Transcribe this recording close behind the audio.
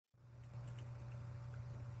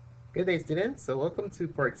Good day, students. So welcome to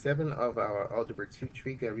part 7 of our Algebra 2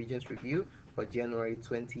 Trig Regents review for January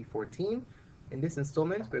 2014. In this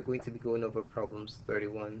installment, we're going to be going over problems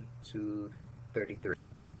 31 to 33.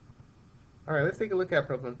 All right, let's take a look at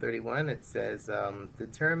problem 31. It says,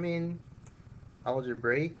 determine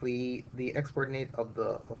algebraically the x-coordinate of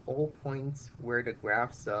all points where the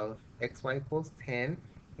graphs of xy equals 10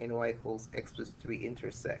 and y equals x plus 3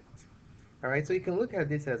 intersect. All right, so you can look at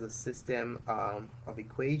this as a system of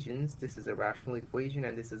equations. This is a rational equation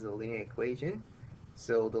and this is a linear equation.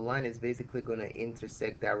 So the line is basically going to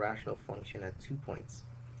intersect that rational function at 2 points.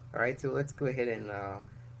 All right, so let's go ahead and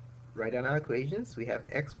write down our equations. We have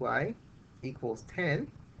xy equals 10.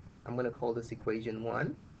 I'm going to call this equation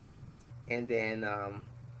 1. And then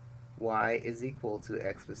y is equal to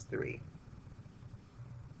x plus 3.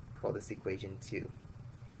 Call this equation 2.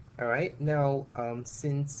 All right, now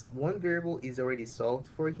since one variable is already solved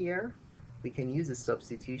for here, we can use the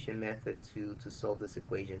substitution method to solve this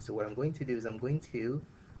equation. So what I'm going to do is I'm going to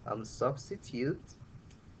substitute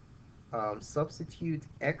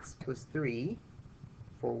x plus 3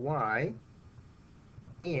 for y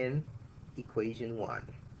in equation 1.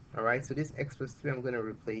 All right, so this x plus 3, I'm going to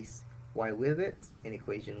replace y with it in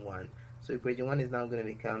equation 1. So equation 1 is now going to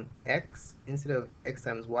become x, instead of x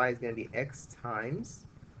times y, is going to be x times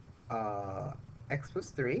x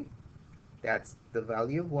plus 3, that's the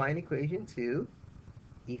value of y in equation 2,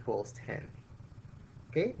 equals 10.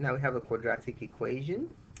 Okay, now we have a quadratic equation.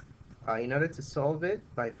 In order to solve it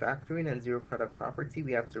by factoring and zero product property,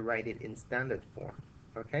 we have to write it in standard form.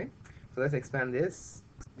 Okay, so let's expand this.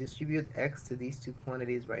 Distribute x to these two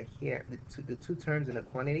quantities right here, the two terms in a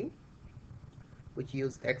quantity, which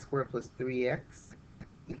yields x squared plus 3x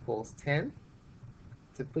equals 10.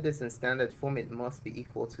 To put this in standard form, it must be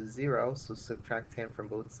equal to 0, so subtract 10 from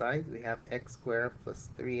both sides. We have x squared plus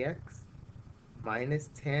 3x minus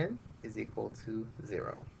 10 is equal to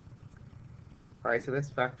 0. All right, so let's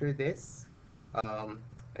factor this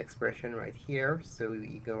expression right here. So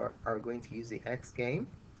we are going to use the x game.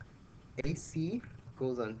 AC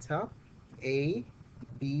goes on top. A,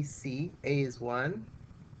 B, C. A is 1,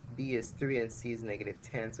 B is 3, and C is negative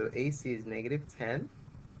 10. So AC is negative 10,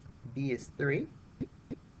 B is 3.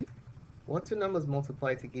 What two numbers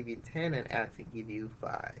multiply to give you 10 and add to give you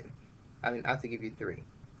 5? Add to give you 3.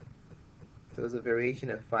 So it's a variation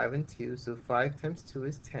of 5 and 2. So 5 times 2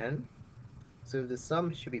 is 10. So if the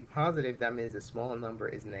sum should be positive, that means the small number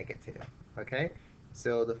is negative. Okay?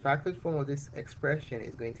 So the factored form of this expression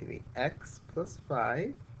is going to be x plus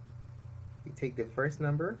 5. You take the first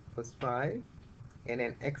number, plus 5. And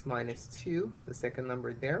then x minus 2, the second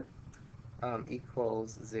number there,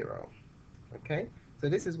 equals 0. Okay? So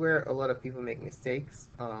this is where a lot of people make mistakes.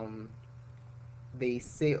 They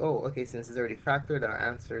say, oh, okay, since it's already factored, our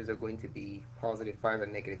answers are going to be positive 5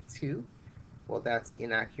 and negative 2. Well, that's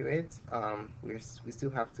inaccurate. We still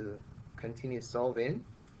have to continue solving.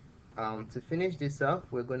 To finish this up,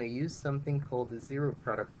 we're going to use something called the zero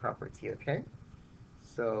product property, okay?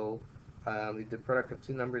 So if the product of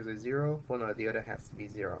two numbers is 0, one or the other has to be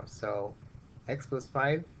 0. So x plus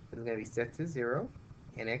 5 is going to be set to 0,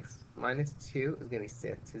 and x minus 2 is going to be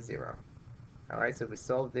set to 0. All right, so if we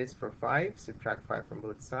solve this for 5, subtract 5 from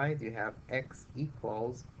both sides, you have x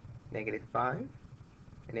equals negative 5.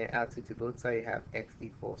 And then add 2 to both sides, you have x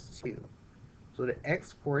equals 2. So the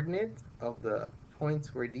x-coordinate of the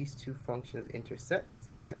points where these two functions intersect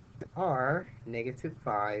are negative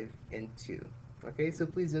 5 and 2. Okay, so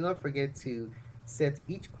please do not forget to set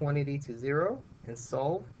each quantity to 0 and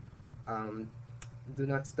solve. Do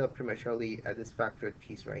not stop prematurely at this factored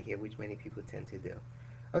piece right here, which many people tend to do.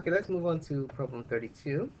 Okay, let's move on to problem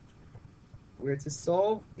 32. We're to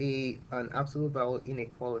solve an absolute value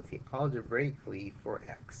inequality algebraically for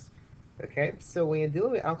x. Okay, so when you're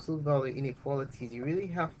dealing with absolute value inequalities, you really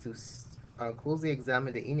have to closely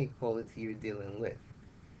examine the inequality you're dealing with.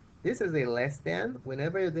 This is a less than.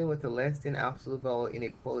 Whenever you're dealing with a less than absolute value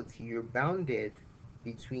inequality, you're bounded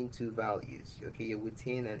between two values. Okay, you're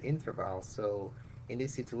within an interval. So in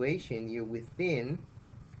this situation, you're within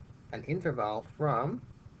an interval from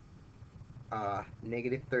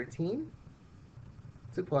negative 13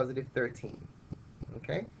 to positive 13.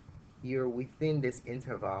 Okay, you're within this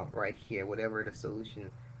interval right here, whatever the solution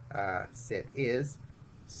set is.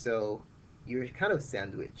 So you're kind of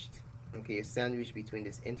sandwiched. Okay, you're sandwiched between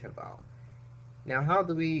this interval. Now, how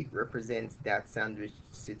do we represent that sandwich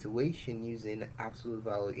situation using absolute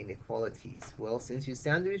value inequalities? Well, since you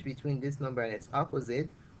sandwich between this number and its opposite,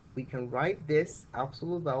 we can write this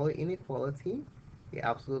absolute value inequality, the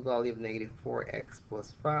absolute value of negative 4x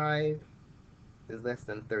plus 5 is less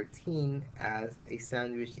than 13 as a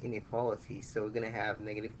sandwiched inequality. So we're going to have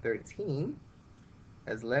negative 13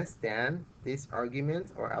 as less than this argument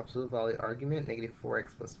or absolute value argument, negative 4x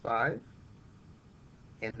plus 5,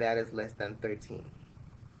 and that is less than 13.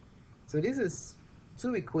 So this is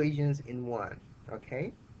two equations in one,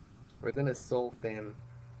 okay? We're going to solve them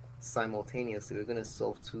simultaneously. We're going to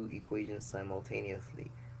solve two equations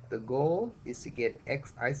simultaneously. The goal is to get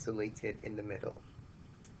x isolated in the middle.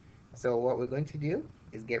 So what we're going to do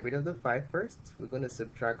is get rid of the 5 first. We're going to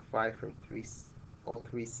subtract 5 from all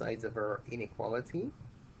three sides of our inequality.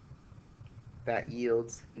 That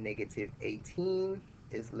yields negative 18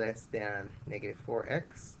 is less than negative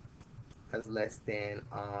 4x as less than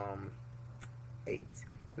 8.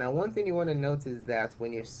 Now one thing you want to note is that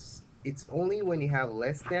it's only when you have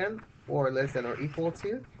less than or less than or equal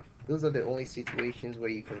to, those are the only situations where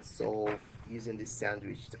you can solve using the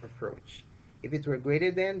sandwiched approach. If it were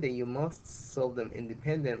greater than, then you must solve them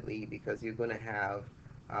independently because you're going to have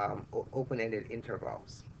open-ended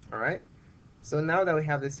intervals. All right? So now that we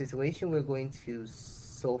have this situation, we're going to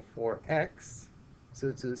solve for x.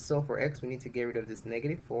 So to solve for x, we need to get rid of this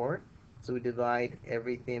negative 4. So we divide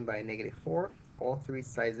everything by negative 4, all three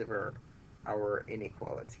sides of our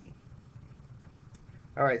inequality.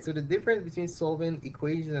 All right, so the difference between solving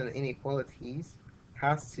equations and inequalities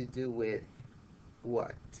has to do with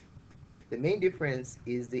what? The main difference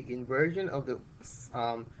is the inversion of the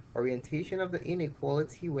orientation of the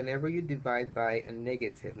inequality whenever you divide by a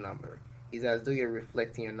negative number. Is as though you're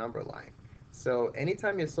reflecting your number line. So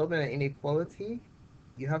anytime you're solving an inequality,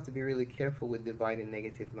 you have to be really careful with dividing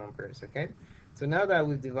negative numbers, okay? So now that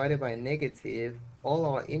we've divided by a negative, all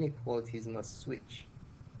our inequalities must switch.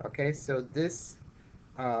 Okay, so this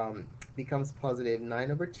becomes positive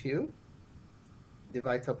 9 over 2.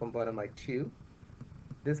 Divide top and bottom by 2.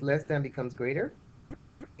 This less than becomes greater.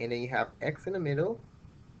 And then you have x in the middle.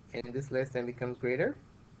 And this less than becomes greater.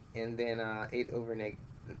 And then 8 over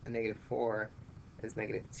negative 4 is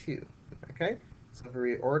negative 2. Okay? So if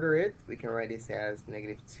we reorder it, we can write this as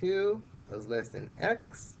negative 2 is less than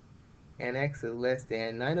x. And x is less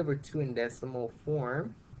than 9 over 2 in decimal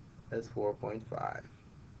form is 4.5.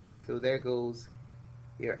 So there goes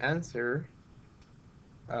your answer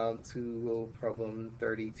to problem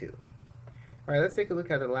 32. All right, let's take a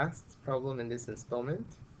look at the last problem in this installment.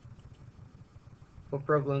 For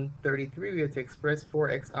problem 33, we have to express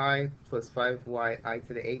 4xi plus 5yi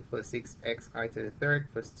to the 8th plus 6xi to the 3rd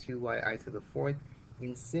plus 2yi to the 4th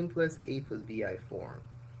in simplest a plus bi form.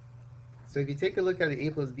 So if you take a look at the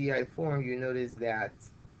a plus bi form, you notice that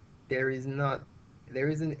there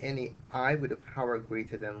isn't any I with a power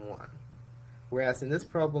greater than 1. Whereas in this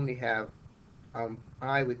problem, we have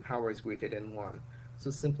I with powers greater than 1. So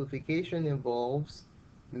simplification involves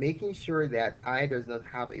making sure that I does not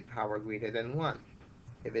have a power greater than 1.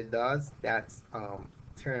 If it does, that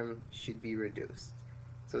term should be reduced.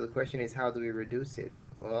 So the question is, how do we reduce it?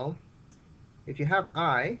 Well, if you have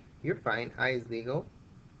I, you're fine. I is legal.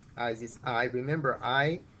 I is I. Remember,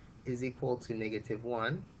 I is equal to negative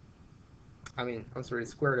 1. I'm sorry, the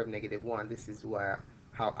square root of negative 1. This is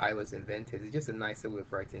how I was invented. It's just a nicer way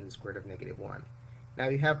of writing the square root of negative 1. Now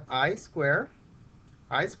you have I square.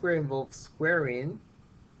 I square involves squaring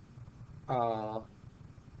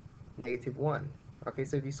negative 1. Okay,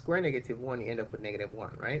 so if you square negative 1, you end up with negative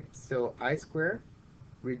 1, right? So I square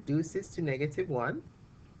reduces to negative 1.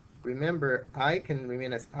 Remember, I can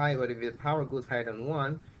remain as I, but if the power goes higher than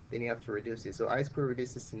 1, then you have to reduce it. So I square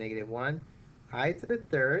reduces to negative 1. I to the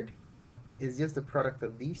 3rd is just the product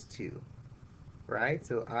of these two, right?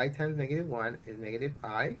 So I times negative 1 is negative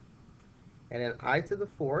I. And then I to the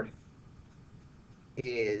 4th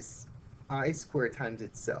is I squared times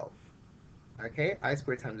itself. Okay, I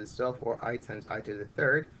squared times itself, or I times I to the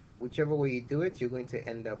 3rd. Whichever way you do it, you're going to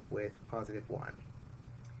end up with positive 1.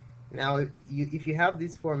 Now, if you have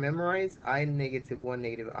these four memorized, I, negative 1,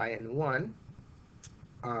 negative I, and 1,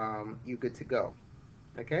 you're good to go.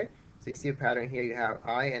 Okay, so you see a pattern here. You have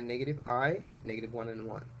I and negative I, negative 1 and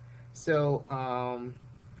 1. So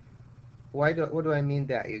what do I mean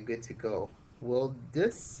that you're good to go? Well,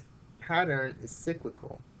 this pattern is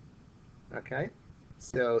cyclical. Okay,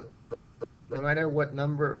 so no matter what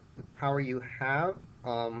number power you have,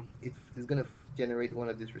 it is going to generate one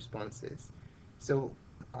of these responses. So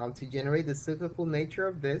to generate the cyclical nature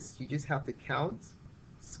of this, you just have to count,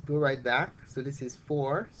 go right back. So this is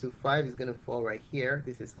 4, so 5 is going to fall right here.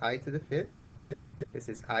 This is I to the 5th. This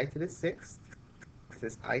is I to the 6th.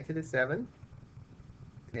 This is I to the 7th.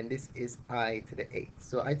 And this is I to the 8th.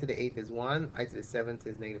 So I to the 8th is 1. I to the 7th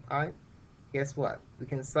is negative I. Guess what? We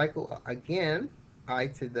can cycle again. I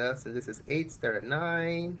to the, so this is 8, start at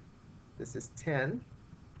 9. this is 10,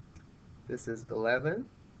 this is 11,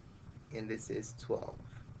 and this is 12.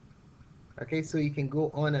 Okay, so you can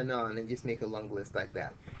go on and just make a long list like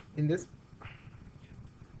that. In this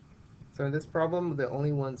problem, the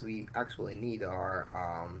only ones we actually need are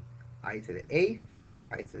I to the 8th,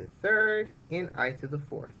 I to the 3rd, and I to the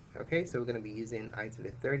 4th. Okay, so we're going to be using I to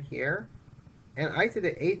the 3rd here. And I to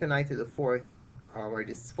the 8th and I to the 4th are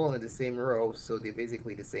just fall in the same row, so they're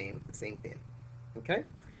basically the same thing. Okay?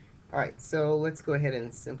 Alright, so let's go ahead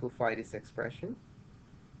and simplify this expression.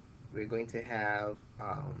 We're going to have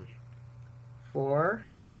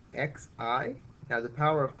 4xi. Now the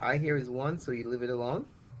power of I here is 1, so you leave it alone.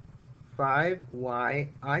 5y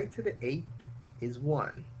I to the 8th is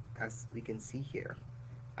 1, as we can see here.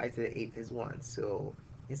 I to the 8th is 1, so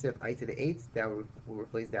instead of I to the 8th, we'll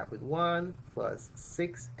replace that with 1 plus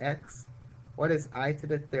 6x. What is I to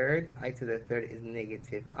the 3rd? I to the 3rd is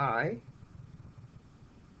negative I.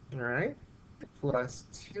 Alright, plus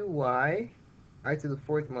 2y. I to the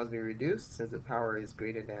 4th must be reduced since the power is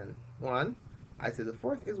greater than 1. I to the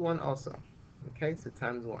 4th is 1 also. Okay, so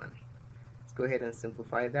times 1. Let's go ahead and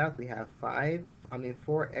simplify that. We have 4xi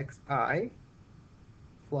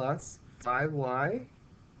plus 5y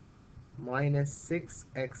minus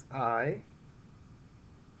 6xi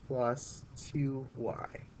plus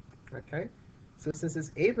 2y. Okay, so since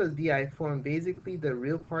it's a plus bi form, basically the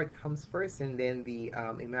real part comes first and then the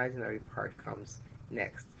imaginary part comes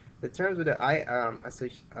next. The terms with the I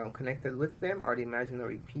connected with them are the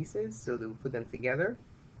imaginary pieces, so they'll put them together.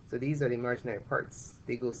 So these are the imaginary parts.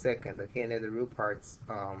 They go second, okay, and then the real parts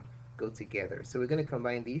go together. So we're going to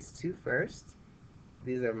combine these two first.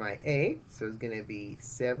 These are my A, so it's going to be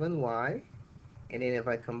 7y. And then if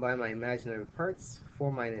I combine my imaginary parts,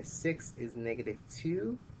 4 minus 6 is negative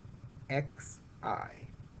 2xi.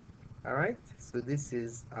 Alright, so this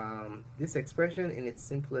is this expression in its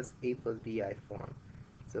simplest a plus bi form.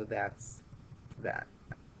 So that's that.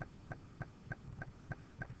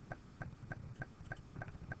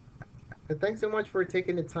 So thanks so much for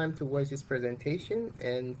taking the time to watch this presentation,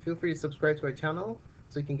 and feel free to subscribe to our channel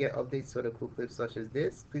so you can get updates to other cool clips such as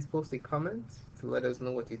this. Please post a comment to let us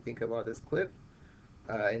know what you think about this clip.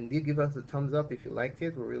 And do give us a thumbs up if you liked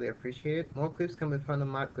it. We really appreciate it. More clips can be found on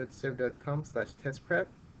mathgotserved.com/testprep.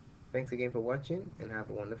 Thanks again for watching, and have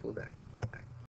a wonderful day.